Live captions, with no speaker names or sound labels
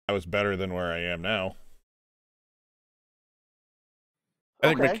I was better than where I am now.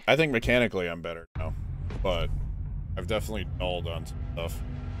 I think mechanically I'm better now, but I've definitely dulled on some stuff.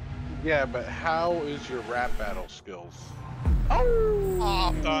 Yeah, but how is your rap battle skills? Oh,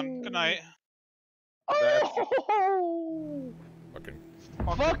 I'm done. Good night. Oh!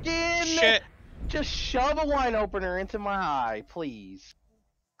 Fucking shit! Just shove a wine opener into my eye, please.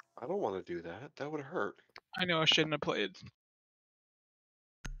 I don't want to do that. That would hurt. I know I shouldn't have played.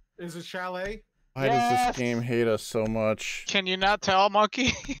 Is it Chalet? Why does this game hate us so much? Can you not tell,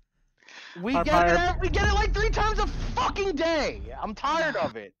 Monkey? We get it like 3 times a fucking day. I'm tired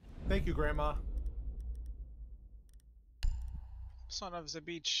of it. Thank you, Grandma. Son of the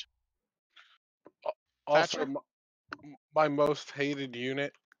beach. Also, my most hated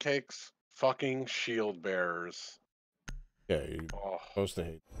unit, Cakes, fucking shield bearers. Yeah, you're supposed to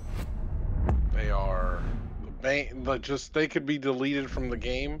hate. They are they could be deleted from the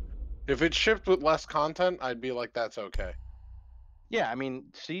game. If it shipped with less content, I'd be like, that's okay. Yeah, I mean,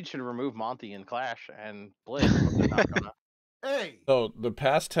 Siege should remove Monty and Clash and Blitz, but they're not gonna. Hey! So, the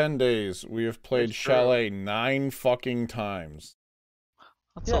past 10 days, we have played Chalet 9 fucking times.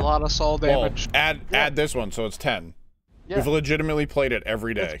 That's a lot of soul damage. Well, add this one, so it's 10. Yeah. We've legitimately played it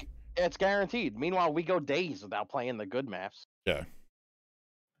every day. It's guaranteed. Meanwhile, we go days without playing the good maps. Yeah.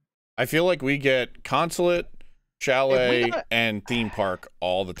 I feel like we get Consulate, Chalet, and Theme Park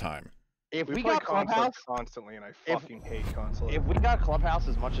all the time. If we got Clubhouse constantly, and I fucking hate Consulate. If we got Clubhouse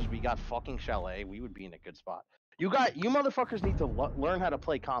as much as we got fucking Chalet, we would be in a good spot. You motherfuckers need to learn how to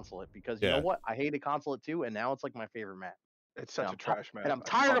play Consulate, because you know what? I hated Consulate too, and now it's like my favorite map. It's such a trash map. And I'm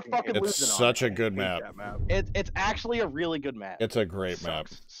tired of fucking losing on it. It's such a good map. It's actually a really good map. It's a great map.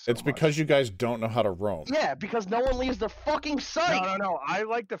 It's because you guys don't know how to roam. Yeah, because no one leaves their fucking site. No. I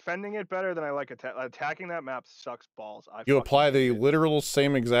like defending it better than I like attacking that map. Sucks balls. You apply the literal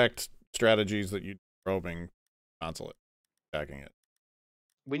same exact strategies that you roaming Consulate, attacking it.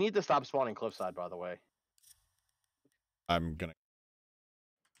 We need to stop spawning cliffside, by the way. I'm gonna.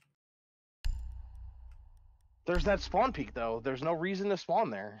 There's that spawn peak, though. There's no reason to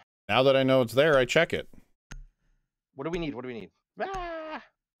spawn there. Now that I know it's there, I check it. What do we need? What do we need? Ah!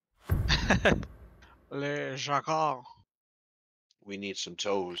 Le Jacquard. We need some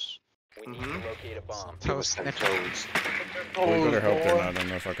toes. We need to locate a bomb. Toes. We better hope they're not in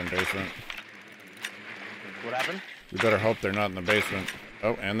the fucking basement. What happened? We better hope they're not in the basement.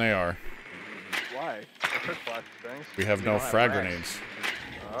 Oh, and they are. Why? I took flash things. We have no frag grenades.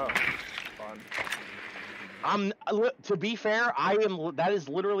 Oh, fun. To be fair, that is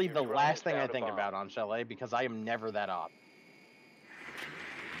literally the last thing I think about on Chalet, because I am never that op.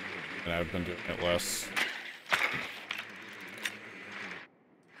 And I've been doing it less.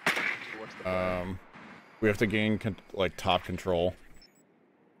 We have to gain top control.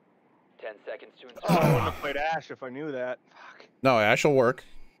 10 seconds to install. Oh, I wouldn't have played Ash if I knew that. Fuck. No, Ash will work.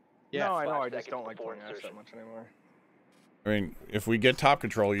 Yeah, no, I know. I just don't like playing Ash that much anymore. I mean, if we get top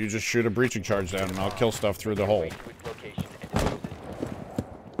control, you just shoot a breaching charge down, and I'll kill stuff through the hole.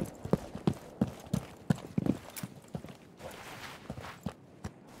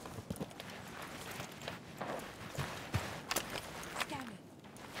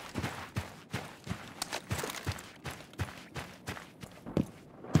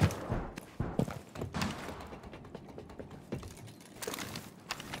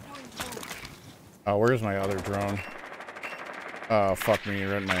 Oh, where's my other drone? Oh, fuck me,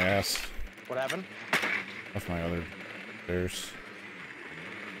 you're in my ass. What happened? That's my other stairs.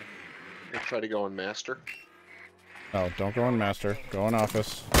 I try to go in master. No, don't go in master. Go in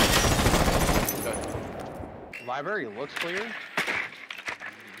office. Library looks clear.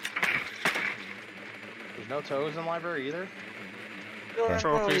 There's no toes in library either.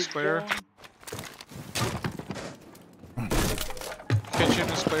 Trophy's clear. Kitchen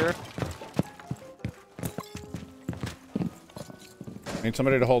is clear. Need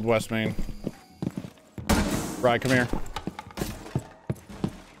somebody to hold West Main. Right, come here.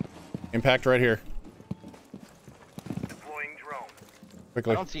 Impact right here. Deploying drone.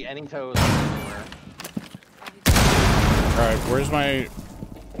 Quickly. I don't see any toes anywhere. Alright, where's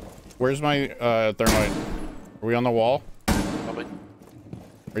my thermite? Are we on the wall? Coming.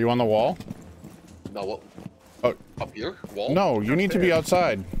 Are you on the wall? No. Oh. Up here? Wall? No, you need to be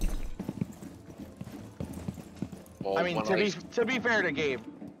outside. Well, I mean, to be fair to Gabe,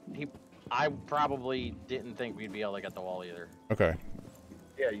 I probably didn't think we'd be able to get the wall either. Okay.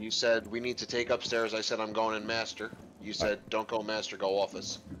 Yeah, you said we need to take upstairs. I said I'm going in master. You said don't go master, go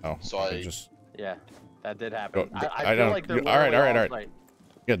office. Oh. So I just. Yeah, that did happen. Go, I feel like they're all right. site.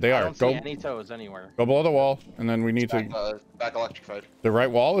 Yeah, they I are. don't see any toes anywhere. Go below the wall, and then we need to. Back electrified. The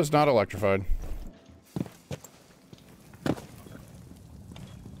right wall is not electrified.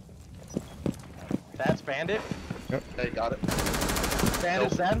 That's Bandit. Yep. Okay, got it.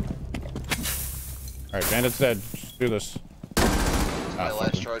 Bandit's dead. All right, Bandit's dead. Just do this. My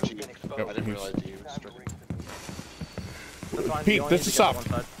last charge. I didn't Yep, realize you. Pete, this is soft.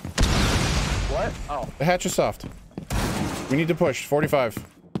 What? Oh. The hatch is soft. We need to push. 45.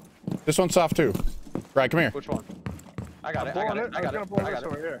 This one's soft too. Right, come here. Which one? I got it. I got it. I got it. I got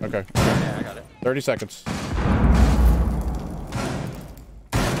it. Okay. Yeah, I got it. 30 seconds.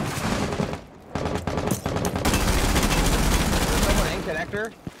 There's someone in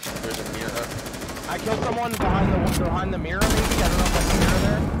connector. There's a mirror. I killed someone behind the mirror. Maybe I don't know if that's a mirror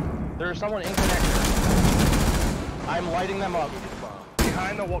there. There's someone in connector. I'm lighting them up.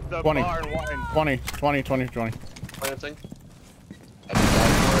 Behind the 20. bar and wine. 20. 20. 20. 20. Planting.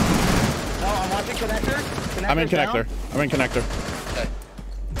 No, I'm watching connector. I'm in connector. Down. I'm in connector. Okay.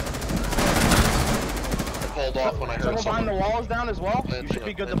 I pulled off when I heard Someone behind someone. the wall is down as well. You Planting should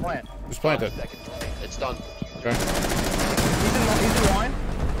be up good to in. plant. Just plant it. It's done. Okay. He's in wine.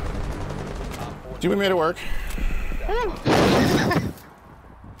 See, we made it work.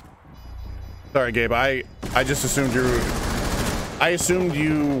 Sorry, Gabe. I just assumed I assumed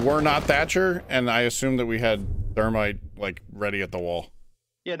you were not Thatcher, and I assumed that we had thermite like ready at the wall.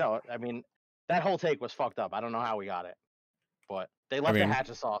 Yeah, no, I mean that whole take was fucked up. I don't know how we got it, but they left the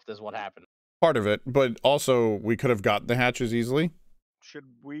hatches soft is what happened. Part of it, but also we could have gotten the hatches easily. Should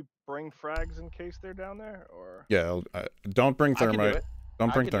we bring frags in case they're down there, or? Yeah, don't bring I can do thermite. it. Don't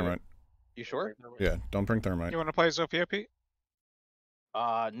I bring can do it. thermite. You sure? Yeah, don't bring thermite. You want to play Zofia, Pete?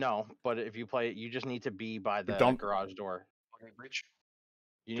 No, but if you play it, you just need to be by the Don't- garage door. Breach.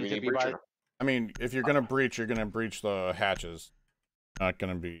 You Do we need to need be breach by. or no? I mean, if you're gonna breach, you're gonna breach the hatches. Not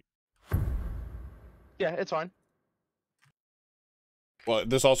gonna be. Yeah, it's fine. Well,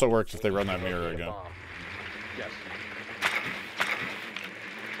 this also works if they run that mirror again. Yes.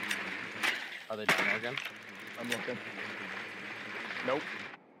 Are they down there again? I'm looking. Nope.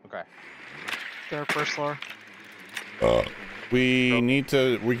 Okay. They're first floor. We need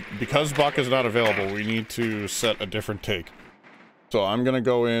to because Buck is not available. We need to set a different take. So I'm gonna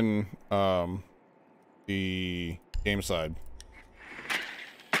go in the game side.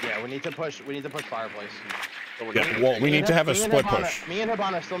 Yeah, we need to push. We need to push fireplace. Yeah, well, we need to have a split push. Me and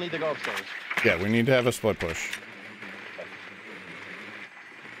Hibana still need to go upstairs. Yeah, we need to have a split push.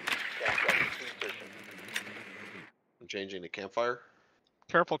 I'm changing the campfire.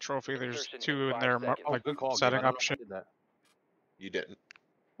 Careful, Trophy. There's two in there, Oh, like good call. setting Gabe. I up don't know shit. if I did that. You didn't.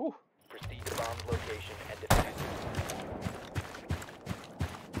 Whew. Proceed to bomb's location and defuse it.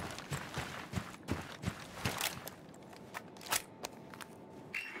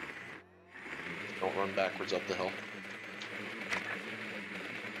 Don't run backwards up the hill.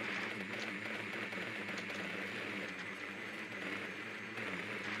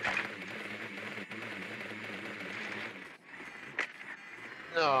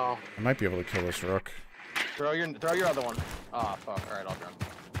 No. I might be able to kill this rook. Throw your other one. Ah, fuck. All right, I'll drown.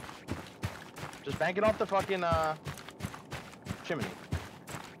 Just bank it off the fucking chimney.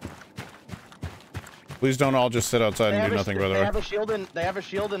 Please don't all just sit outside and do a nothing, by the They way. have a shield in. They have a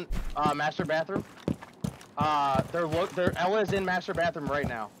shield in master bathroom. Ella is in master bathroom right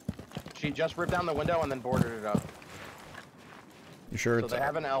now. She just ripped down the window and then boarded it up. You sure So it's they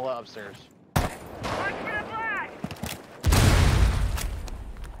have an Ella upstairs.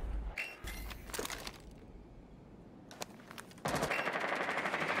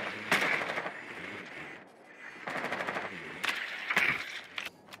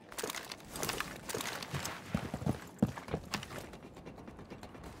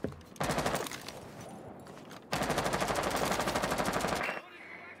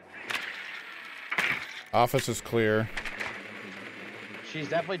 office is clear. She's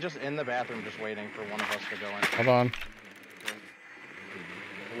definitely just in the bathroom, just waiting for one of us to go in. Hold on.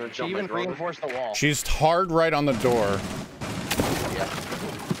 I'm gonna She jump even my drone. reinforced the wall. She's hard right on the door. Yeah.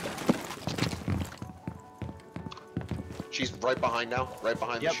 She's right behind now. Right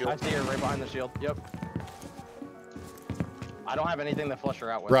behind Yep, the shield. I see her right behind the shield. Yep. I don't have anything to flush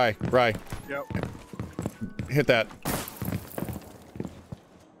her out with. Right. Yep. Hit that.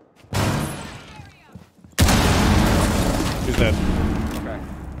 She's dead. Okay.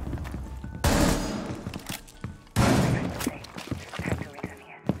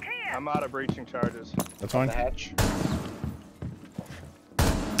 I'm out of breaching charges. That's fine. The hatch.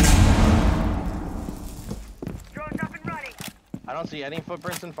 I don't see any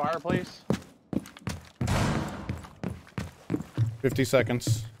footprints in fireplace. 50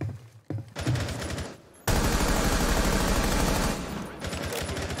 seconds.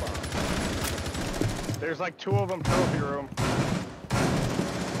 There's like 2 of them trophy room.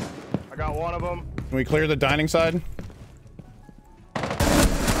 I got one of them. Can we clear the dining side?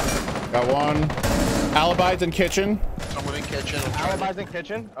 Got one. Alibi's in kitchen. Someone in kitchen. I'm trying Alibi's in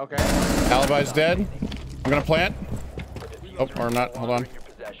kitchen. Okay. Alibi's dead. I'm gonna plant. Oh, or not. Hold on.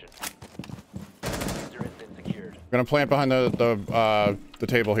 I'm gonna plant behind the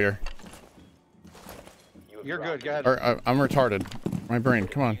table here. You're good. Go ahead. Or, I'm retarded. My brain.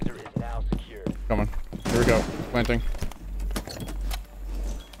 Come on. Come on. Here we go. Planting.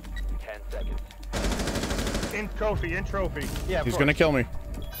 10 seconds. In trophy. In trophy. Yeah. Of He's course. gonna kill me.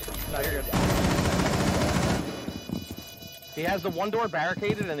 No, you're good. He has the one door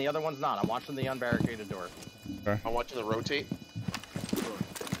barricaded and the other one's not. I'm watching the unbarricaded door. I'm watching the rotate.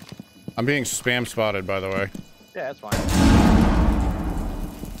 I'm being spam spotted, by the way. Yeah, that's fine.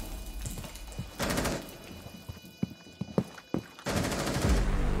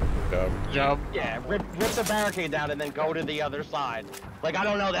 Good Job. Yeah, rip the barricade down and then go to the other side. Like, I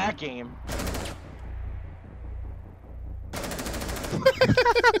don't know that game.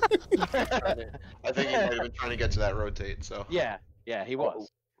 I think he might have been trying to get to that rotate, so. Yeah, he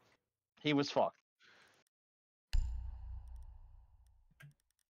was. He was fucked.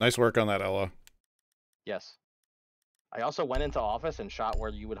 Nice work on that, Ella. Yes. I also went into office and shot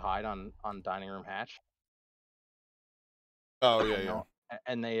where you would hide on dining room hatch. Oh, yeah.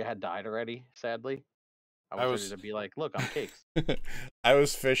 And they had died already, sadly. I I was- was ready to be like, look, I'm Cakes. I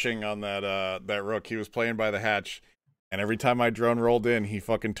was fishing on that rook. He was playing by the hatch, and every time my drone rolled in, he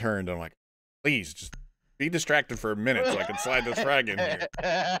fucking turned. I'm like, please, just be distracted for a minute so I can slide this frag in here.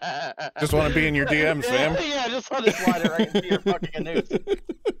 Just want to be in your DMs, fam. Yeah, just want to slide it right into your fucking news.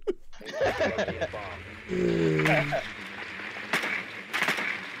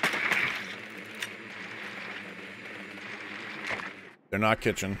 They're not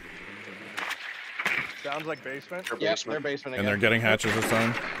kitchen, Sounds like basement. Or Yep, basement. they're basement and again. they're getting hatches this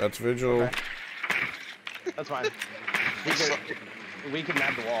time. That's Vigil. Okay. That's fine. We can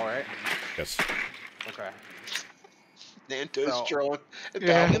map the wall, right? Yes. Okay. Nando's So- drone.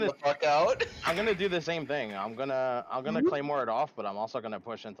 Yeah. Bowing the fuck out. I'm gonna do the same thing. I'm gonna claymore it off, but I'm also gonna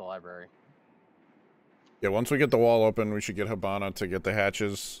push into library. Yeah, once we get the wall open, we should get Habana to get the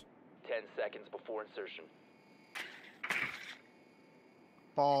hatches. 10 seconds before insertion.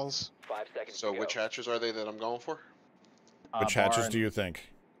 Balls. 5 seconds So to which go. hatches are they that I'm going for? Which Bar hatches and- do you think?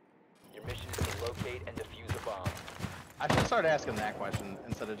 Your mission is to locate and defuse a bomb. I should start asking that question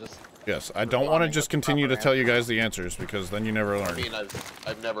instead of just. Yes, I don't want to just continue to tell you guys the answers because then you never I learn. mean,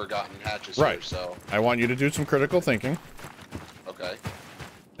 I've never gotten hatches Right. here, so I want you to do some critical thinking okay.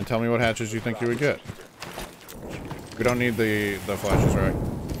 and tell me what hatches you think you would get. We don't need the flashes, right?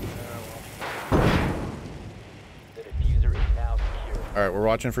 The diffuser is now secure. All right, we're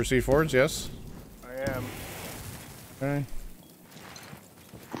watching for C4s, yes? I am. Okay.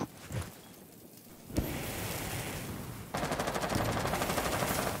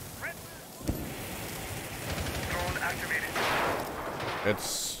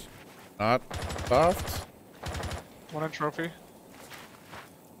 It's not soft. One in trophy.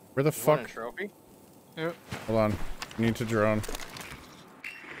 Where the One in fuck? trophy. Yep. Hold on. Need to drone.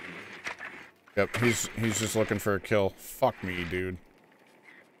 Yep, he's just looking for a kill. Fuck me, dude.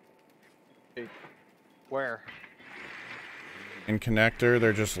 Where? In connector,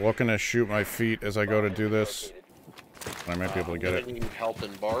 they're just looking to shoot my feet as I go to do this. I might be able to get I it. need help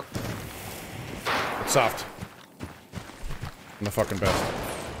in bar. It's soft. I'm the fucking best.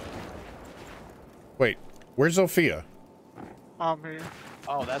 Wait, where's Zofia? I'm here.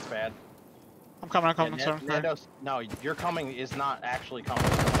 Oh, that's bad. I'm coming. I'm coming. Yeah, Sorry. Nando's, no, your coming is not actually coming.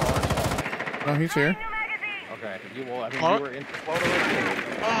 Oh, he's here. Okay, you will. I mean, What? you were in.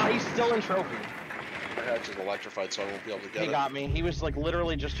 Oh, he's still in trophy. My hatch is electrified, so I won't be able to get He it. got me. He was like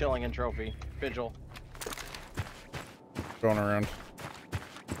literally just chilling in trophy. Vigil. Going around.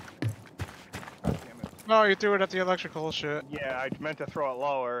 Damn it. No, you threw it at the electrical shit. Yeah, I meant to throw it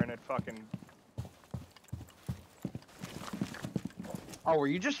lower and it fucking. Oh, were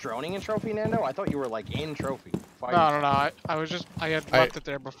you just droning in trophy, Nando? I thought you were like in trophy. Why No, you- no, no. I was just. I had left it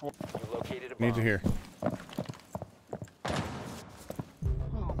there before. You located a bomb. Need to hear.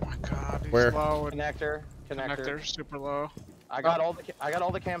 Oh my god. He's Where? low. And Connector. connector super low. I got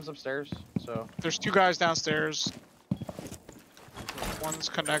all the cams upstairs. So There's 2 guys downstairs. One's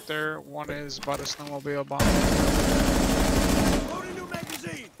connector. One is by the snowmobile bomb. Loading new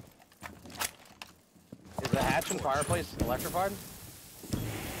magazine. is the hatch and fireplace electrified?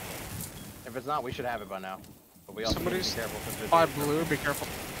 If it's not, we should have it by now. But we also need to be Somebody's careful because they're by doing- blue, be careful.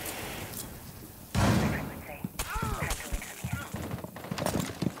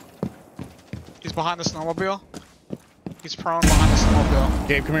 He's behind the snowmobile. He's prone behind the snowmobile.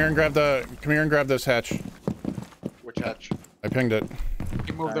 Gabe, come here and grab this hatch. Which hatch? I pinged it.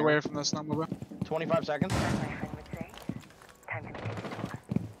 He moved away from the snowmobile. 25 seconds.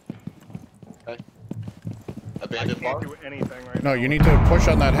 Abandoned bar? Can't do anything right No, now. you need to push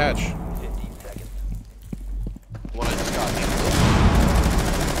on that hatch. 15 seconds. One I just got.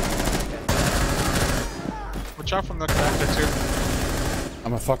 Watch out from the connector too.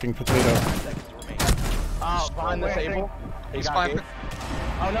 I'm a fucking potato. Seconds remain. Behind the table. He He's got fine. Gabe.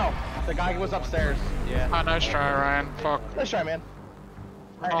 Oh no, the guy was upstairs. Yeah. Ah, nice try, Ryan. Fuck. Nice try, man.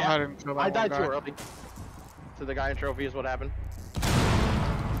 I'll head and kill that I one died guy. too early. So the guy in trophy is what happened.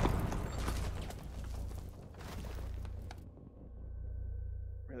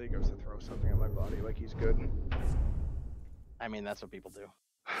 Really goes to throw something at my body like he's good. I mean, that's what people do.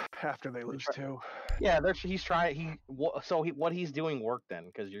 After they lose too. Yeah, he's trying. What he's doing worked then,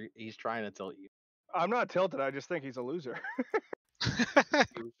 because he's trying to tilt you. I'm not tilted. I just think he's a loser.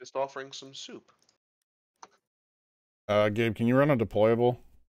 He was just offering some soup. Gabe, can you run a deployable?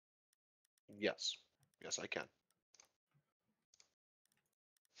 Yes. Yes, I can.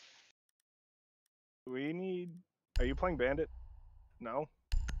 We need. Are you playing Bandit? No.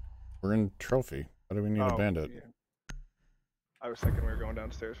 We're in trophy. Why do we need a bandit? Yeah. I was thinking we were going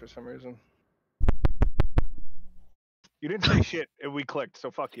downstairs for some reason. You didn't say shit. We clicked, so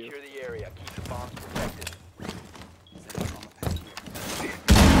fuck you. Secure the area. Keep the bombs protected.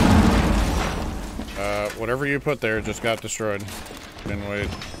 Whatever you put there just got destroyed. Didn't wait.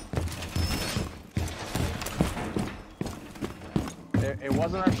 It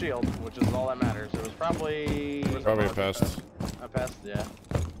wasn't our shield, which is all that matters. It was probably Probably a pest. a pest. Yeah.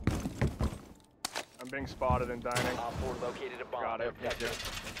 I'm being spotted and dining. Op 4 located a bomb. Got it. Protect it.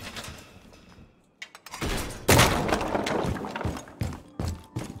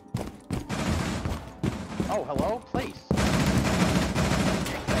 Oh, hello, place.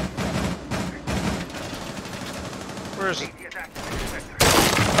 Where is it?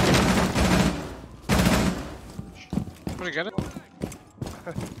 Did you get it? Op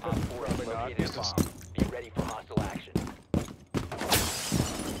 4 has Probably not. located a bomb. Be ready for hostile action.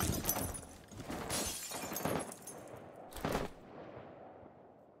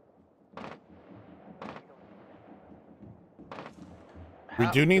 We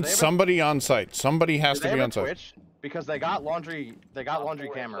do need somebody on site. Somebody has Do to they be have on a site. Twitch? Because they got laundry. They got Op laundry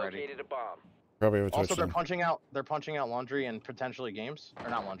 4 has cam already. located a bomb. Probably have a Also, Twitch they're thing. punching out. They're punching out laundry and potentially games, or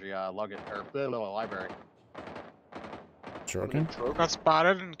not laundry. Luggage or library. Sure, okay. Got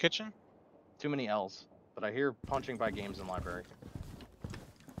spotted in the kitchen. Too many L's. But I hear punching by games and library.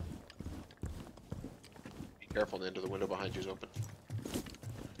 Be careful, Nando. The window behind you is open.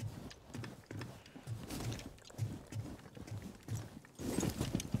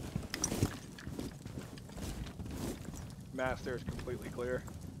 Master is completely clear.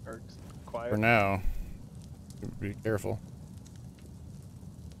 Or quiet. For now. Be careful.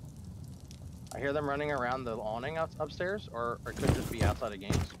 I hear them running around the awning upstairs, or it could just be outside of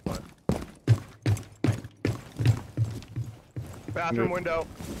games. But Bathroom Good. window.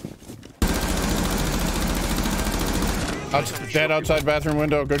 Dead outside bathroom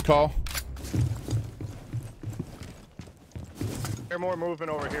window. Good call. There's more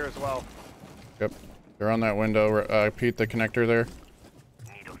movement over here as well. Yep. They're on that window. Pete, the connector there.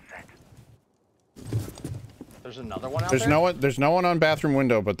 there's another one out There's there. there's no one on bathroom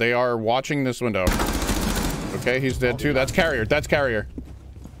window, but they are watching this window. Okay, he's dead too. That's carrier. That's carrier.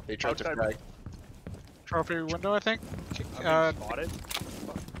 They tried to Outside. frag. Trophy window, I think. I'm being spotted.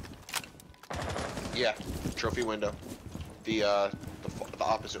 Yeah, trophy window. The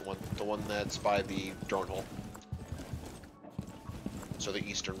opposite one. The one that's by the drone hole. So the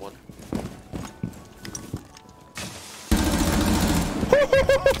eastern one.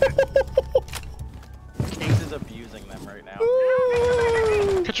 Case is abusing them right now.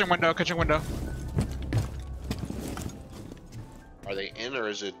 Kitchen window, kitchen window. Are they in or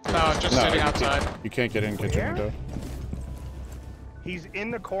is it? No, just No, sitting you outside. You can't get in kitchen Where? window. He's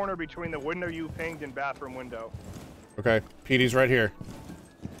in the corner between the window you pinged and bathroom window. Okay, Petey's right here.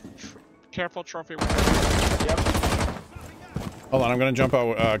 Careful, trophy window. Yep. Hold on, I'm gonna jump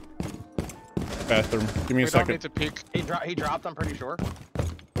out. Bathroom. Give me a We don't second. need to peek. He dropped. I'm pretty sure.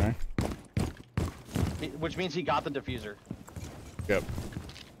 Okay. Which means he got the diffuser. Yep.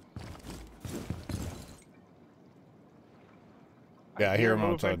 Yeah, I hear him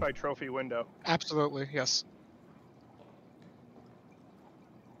movement outside. by trophy window. Absolutely, yes.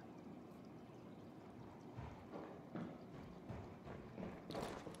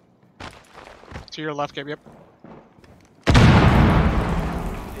 To your left, Gabe. Yep. 15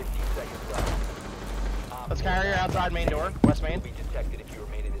 seconds left. Let's carry her outside main door, west main. Will be detected if you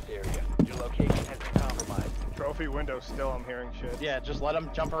remain in this area. Your location has been compromised. Trophy window still. I'm hearing shit. Yeah, just let him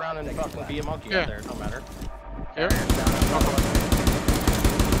jump around and fucking be a monkey Yeah. out there. No matter. Yep.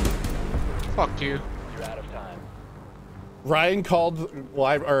 Fuck you. You're out of time. Ryan called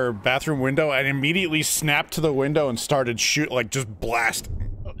live or bathroom window and immediately snapped to the window and started shoot like just blast.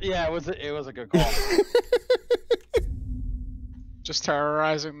 Yeah, it was a good call. Just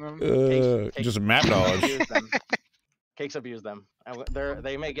terrorizing them. Cakes Just map knowledge. abuse them. Cakes abuse them. And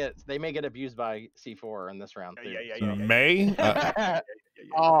they may get abused by C4 in this round too. Yeah. May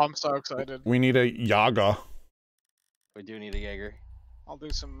Oh, I'm so excited. we need a Yaga. We do need a Jaeger. I'll do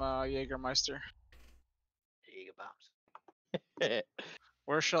some Jägermeister. Jaeger bombs.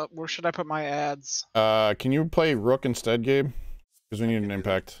 Where should I put my ads? Can you play Rook instead, Gabe? Because we need an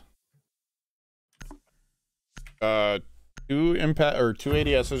impact. Two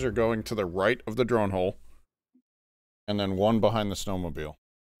ADSs are going to the right of the drone hole, and then one behind the snowmobile.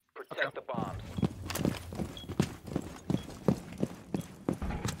 Protect the bombs.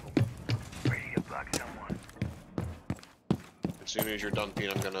 As soon as you're done, Pete,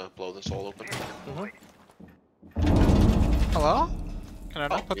 I'm gonna blow this hole open. Hello? Can I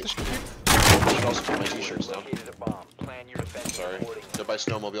not Oh, put yeah. this shit here? I should also put my t-shirts down. Located a bomb. Plan your defense Sorry. accordingly. They're by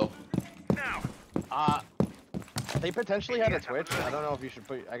snowmobile. They potentially had a twitch. I don't know if you should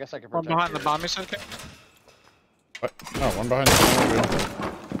put. I guess I could One protect behind the yours. bomb, you said, Gabe? What? No, one behind the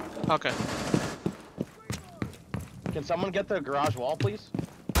snowmobile. Okay. Can someone get the garage wall, please?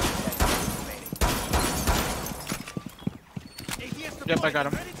 Yep, I got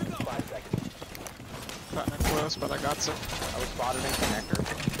him. 5 seconds. Cutting it close, but I got some. I was spotted in connector.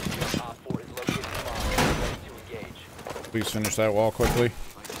 Op 4 is located a bomb. Ready to engage. Please finish that wall quickly.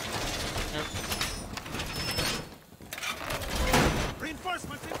 Yep.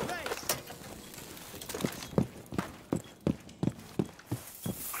 Reinforcements in place.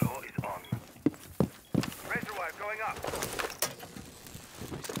 Claw is on. Razor wire going up.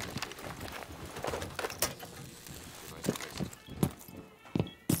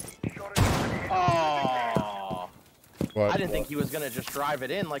 Oh! What? I didn't think he was gonna just drive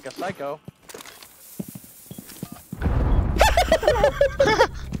it in like a psycho.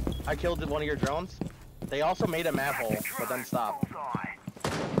 I killed one of your drones. They also made a map hole, but then stopped.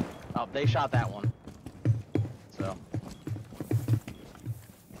 Oh, they shot that one. So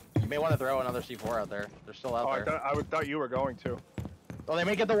you may want to throw another C4 out there. They're still out Oh, there. I thought you were going to. Oh, they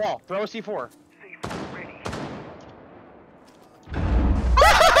may get the wall. Throw a C4.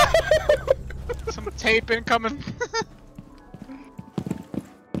 Some tape incoming.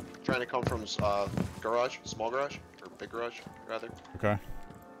 Trying to come from garage, small garage, or big garage, rather. Okay.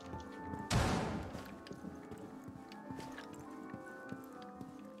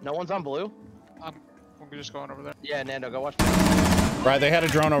 No one's on blue. We're just going over there. Yeah, Nando, go watch. Right, they had a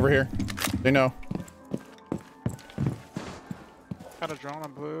drone over here. They know. Got a drone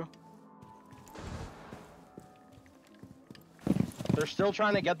on blue. They're still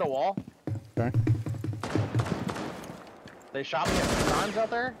trying to get the wall. Okay. They shot me a few times out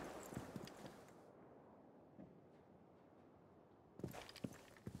there.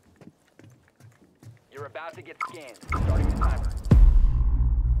 You're about to get scanned. Starting the timer.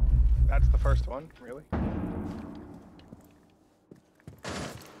 That's the first one, really?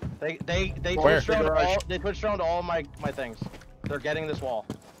 They Where? twitch droned all my things. They're getting this wall.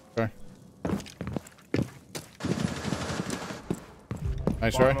 Okay.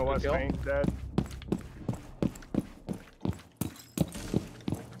 Nice, right? Bottom of West Kill. Main, dead.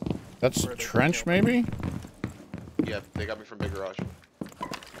 That's Where they trench, kill. maybe? Yeah, they got me from big garage.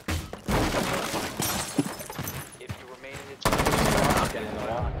 If you remain in this Not getting the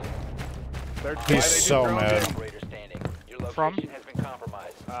wall. They're He's why they do so drones mad. in? operator standing. Your location From? has been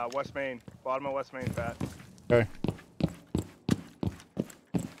compromised. West Main. Bottom of West Main, Pat. Okay,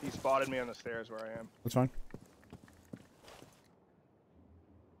 He spotted me on the stairs where I am. that's fine.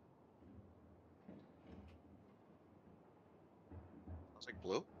 Sounds like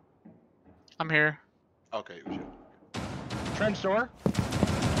blue. I'm here. Okay, it was you. Trench door.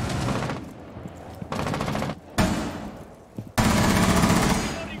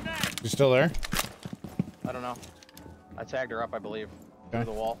 You still there? I don't know. I tagged her up, I believe. Okay.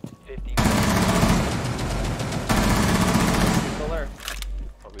 Through the wall. 15 Still there.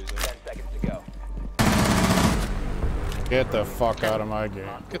 Probably 10 seconds to go. Get the fuck out of my game.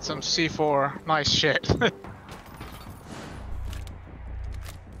 Get some C4. Nice shit.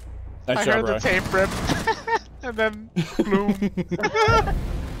 Nice I job, heard the Ryan. tape rip. And then boom.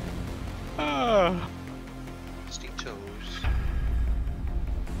 Steve toes.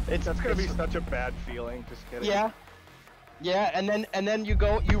 That's gonna be such a bad feeling. Just kidding. Yeah. Yeah, and then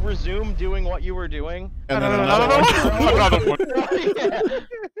you resume doing what you were doing. And then another one. Another one. Yeah.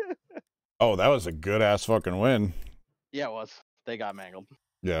 Oh, that was a good ass fucking win. Yeah, it was. They got mangled.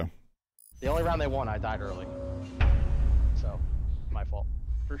 Yeah. The only round they won, I died early. So, my fault,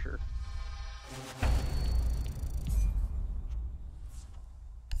 for sure.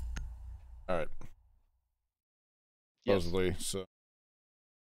 All right. Yes. Supposedly, so.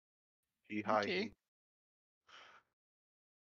 He high. Okay.